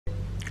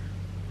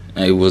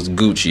Hey, what's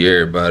Gucci,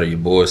 everybody? Your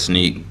boy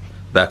Sneak,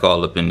 back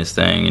all up in this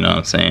thing, you know what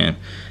I'm saying?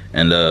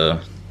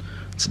 And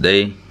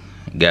today,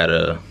 got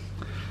a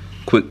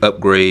quick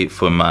upgrade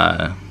for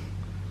my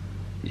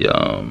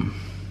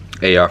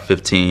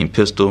AR-15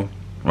 pistol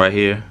right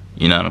here,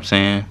 you know what I'm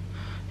saying?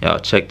 Y'all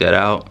check that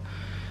out.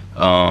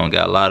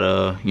 Got a lot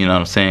of, you know what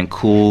I'm saying,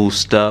 cool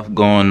stuff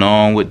going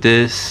on with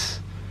this.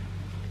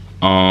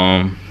 But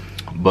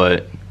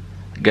I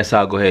guess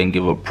I'll go ahead and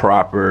give a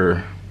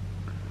proper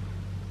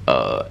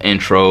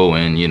intro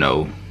and, you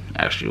know,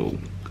 actual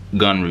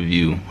gun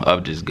review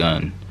of this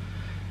gun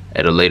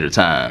at a later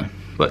time.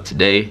 But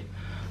today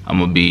I'm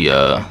gonna be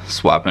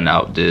swapping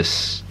out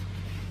this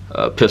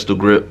pistol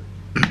grip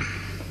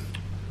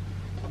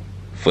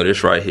for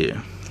this right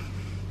here.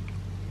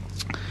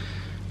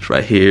 This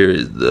right here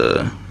is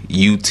the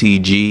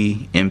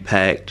UTG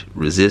impact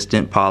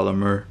resistant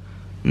polymer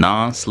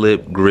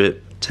non-slip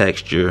grip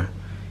texture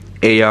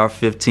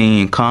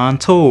AR-15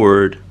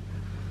 contoured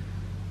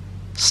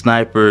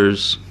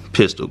sniper's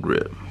pistol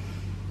grip.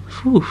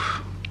 Whew.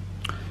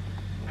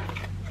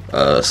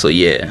 So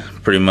yeah,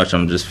 pretty much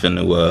I'm just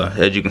finna,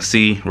 as you can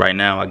see right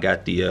now, I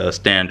got the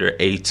standard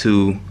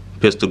A2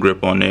 pistol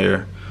grip on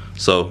there.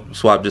 So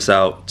swap this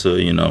out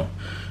to, you know,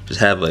 just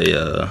have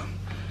a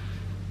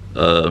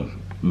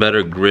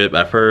better grip.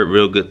 I've heard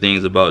real good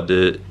things about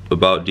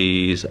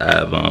these.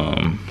 I've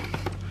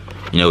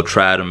you know,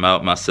 tried them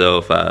out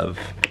myself. I've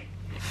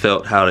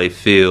felt how they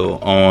feel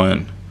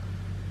on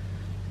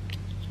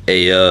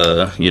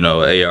a you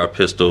know, AR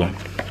pistol,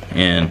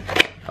 and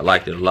I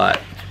liked it a lot.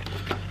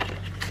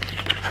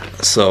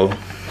 So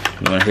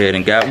went ahead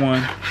and got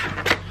one.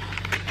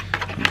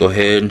 Go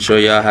ahead and show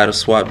y'all how to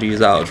swap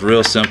these out. It's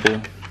real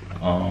simple.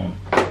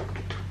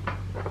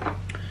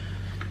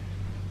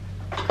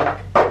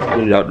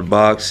 Get it out the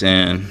box,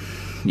 and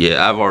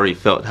yeah, I've already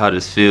felt how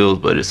this feels,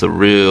 but it's a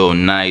real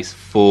nice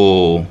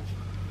full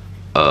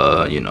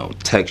you know,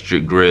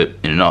 textured grip,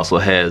 and it also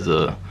has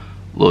a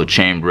little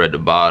chamber at the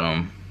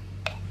bottom.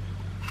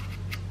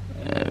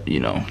 You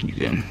know, you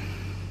can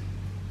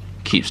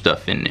keep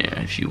stuff in there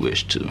if you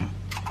wish to.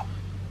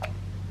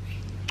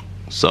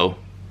 So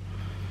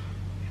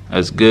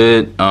that's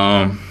good.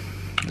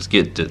 Let's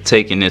get to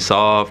taking this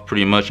off.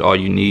 Pretty much all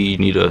you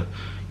need to,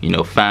 you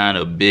know, find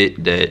a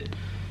bit that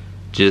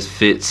just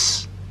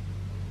fits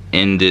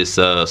in this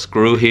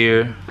screw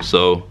here.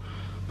 So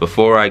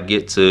before I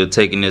get to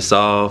taking this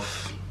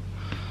off,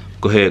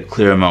 go ahead and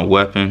clear my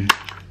weapon.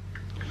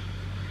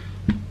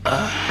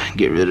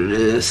 Get rid of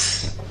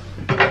this.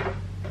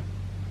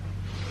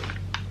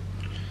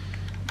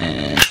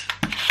 And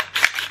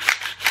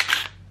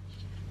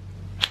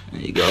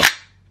there you go.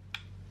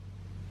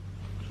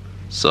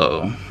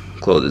 So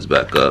close this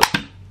back up,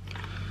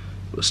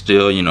 but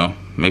still, you know,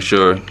 make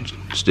sure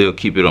still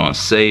keep it on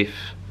safe.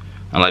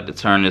 I like to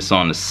turn this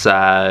on the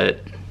side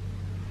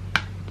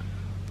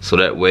so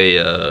that way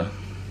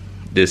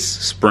this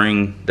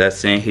spring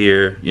that's in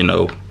here, you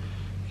know,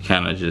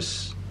 kind of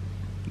just,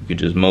 you can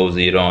just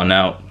mosey it on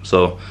out.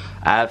 So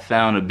I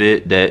found a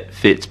bit that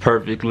fits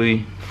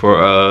perfectly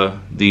for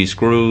these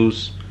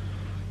screws.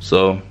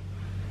 So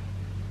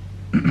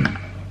I'm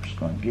just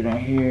gonna get in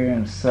here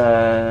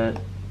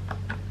inside.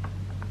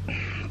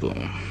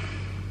 Boom.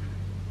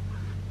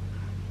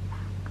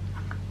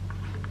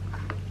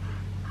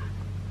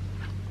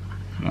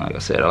 Like I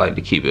said, I like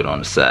to keep it on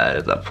the side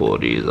as I pull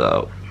these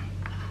out.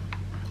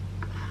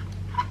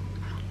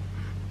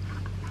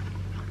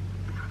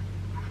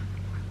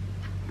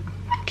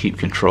 Keep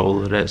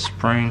control of that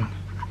spring.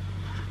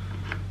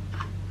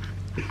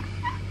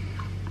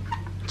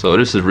 So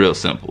this is real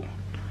simple.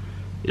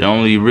 It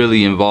only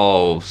really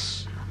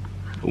involves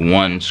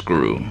one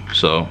screw.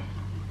 So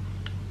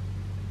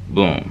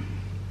boom,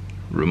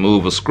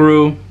 remove a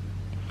screw,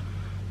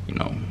 you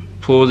know,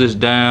 pull this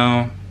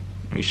down.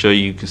 Make sure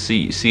you can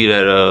see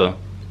that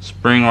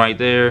spring right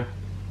there.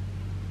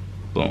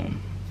 Boom.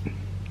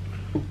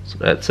 So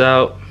that's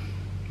out.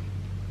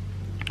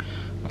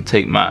 I'll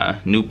take my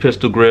new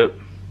pistol grip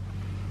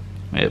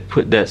and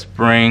put that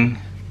spring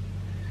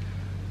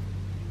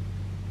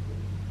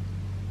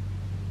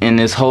in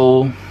this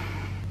hole.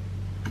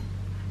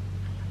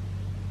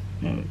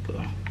 There we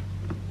go.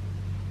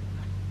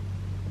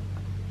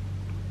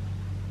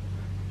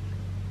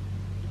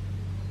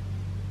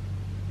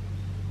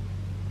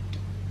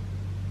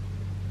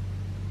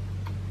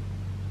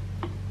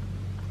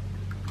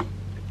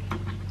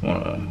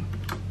 Want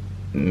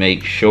to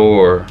make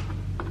sure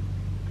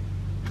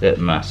that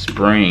my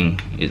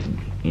spring is,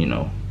 you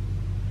know,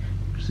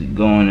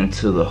 going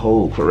into the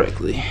hole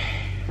correctly.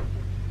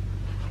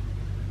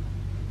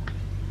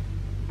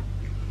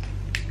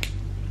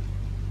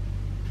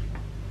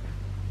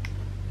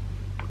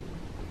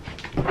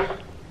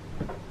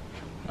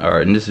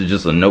 Alright, and this is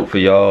just a note for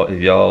y'all. If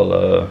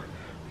y'all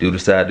do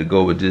decide to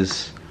go with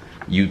this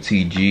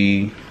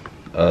UTG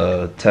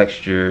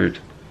textured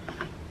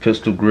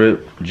pistol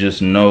grip,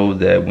 just know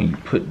that when you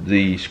put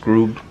the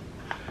screw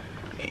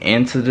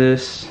into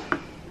this,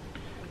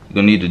 you're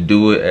gonna need to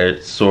do it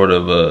at sort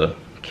of a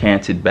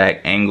canted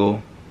back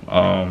angle.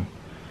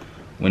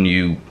 When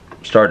you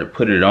started to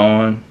put it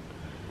on,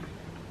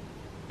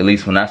 at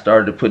least when I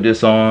started to put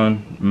this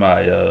on,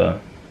 my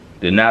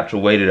the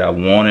natural way that I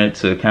wanted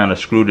to kind of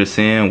screw this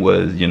in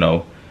was, you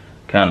know,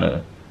 kind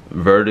of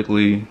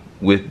vertically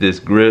with this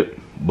grip,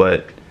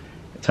 but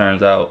it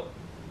turns out,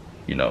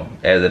 you know,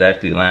 as it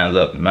actually lines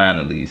up, mine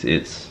at least,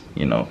 it's,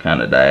 you know,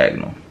 kind of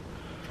diagonal.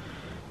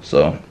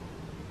 So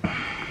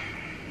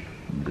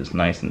just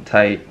nice and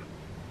tight.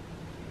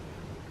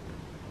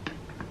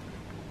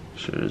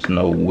 Sure there's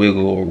no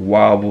wiggle or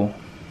wobble.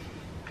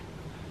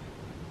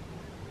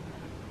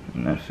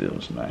 And that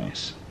feels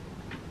nice.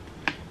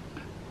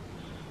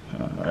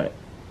 Alright.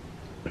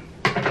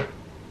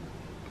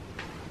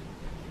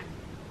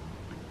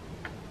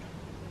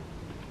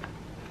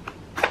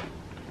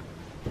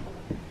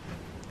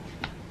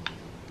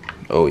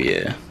 Oh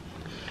yeah.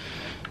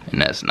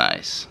 And that's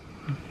nice.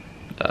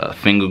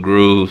 Finger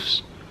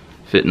grooves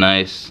fit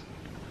nice.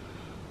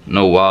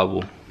 No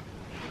wobble.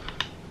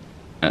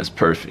 That's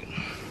perfect.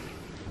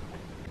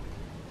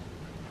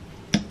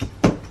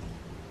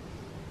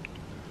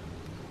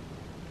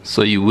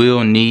 So you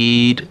will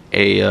need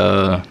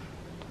a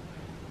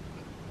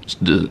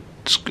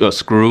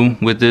screw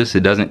with this. It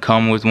doesn't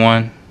come with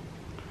one.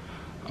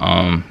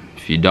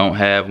 If you don't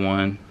have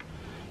one,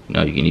 you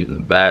know, you can either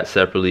buy it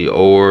separately,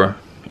 or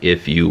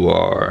if you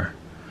are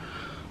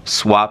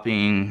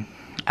swapping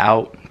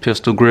out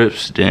pistol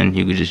grips, then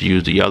you could just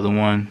use the other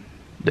one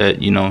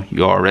that, you know,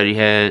 you already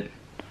had.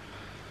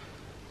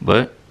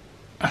 But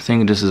I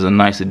think this is a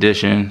nice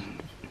addition.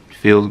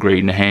 Feels great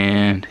in the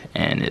hand,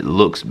 and it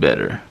looks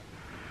better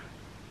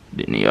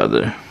than the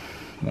other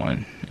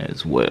one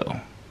as well.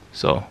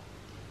 So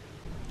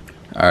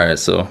alright,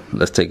 so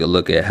let's take a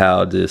look at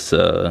how this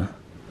new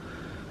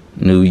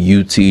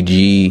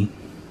UTG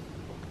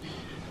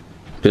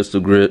pistol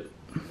grip,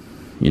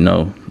 you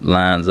know,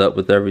 lines up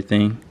with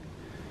everything.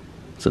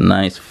 It's a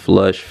nice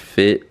flush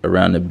fit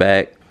around the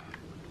back.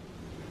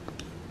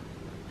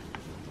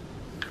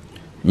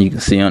 You can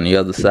see on the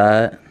other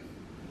side,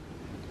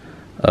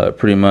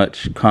 pretty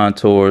much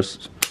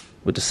contours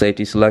with the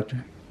safety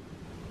selector.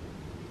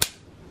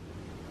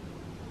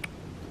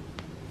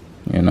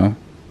 You know,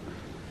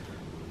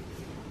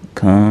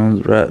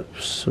 comes,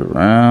 wraps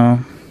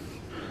around.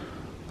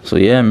 So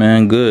yeah,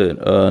 man, good.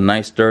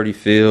 Nice sturdy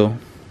feel.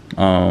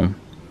 You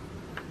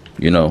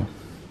know,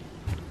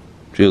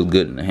 feels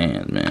good in the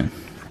hand, man.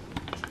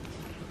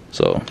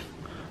 So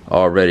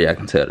already I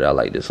can tell that I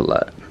like this a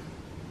lot.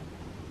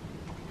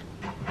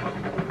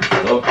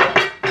 So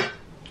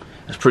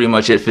that's pretty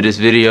much it for this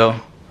video.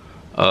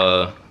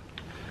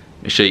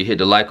 Make sure you hit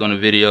the like on the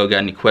video. Got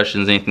any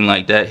questions, anything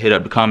like that, hit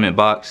up the comment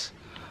box.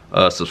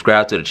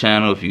 Subscribe to the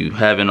channel if you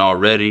haven't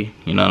already.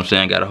 You know what I'm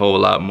saying? Got a whole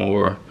lot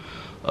more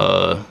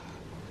gun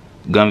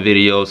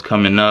videos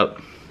coming up.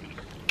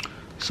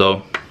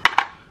 So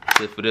that's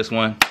it for this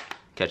one.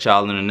 Catch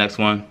y'all in the next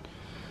one.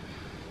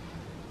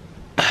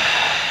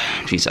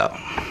 Peace out.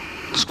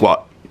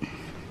 Squat.